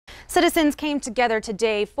Citizens came together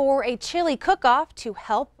today for a chili cook-off to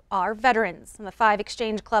help our veterans. And the 5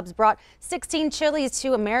 exchange clubs brought 16 chilies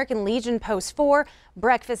to American Legion Post 4.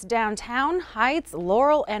 Breakfast downtown, Heights,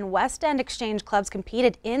 Laurel, and West End exchange clubs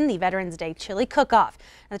competed in the Veterans Day chili cook-off.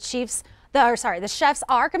 The chefs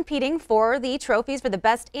are competing for the trophies for the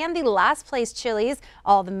best and the last place chilies.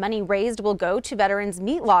 All the money raised will go to Veterans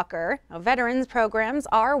Meat Locker. Now, veterans programs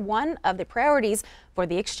are one of the priorities for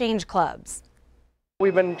the exchange clubs.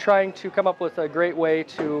 We've been trying to come up with a great way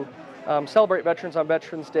to celebrate veterans on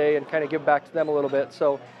Veterans Day and kind of give back to them a little bit.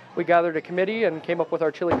 So we gathered a committee and came up with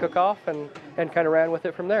our chili cook-off and kind of ran with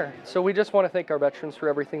it from there. So we just want to thank our veterans for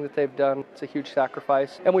everything that they've done. It's a huge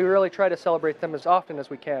sacrifice, and we really try to celebrate them as often as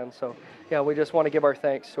we can. So yeah, we just want to give our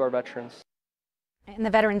thanks to our veterans. And the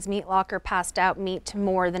Veterans Meat Locker passed out meat to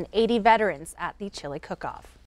more than 80 veterans at the chili cook-off.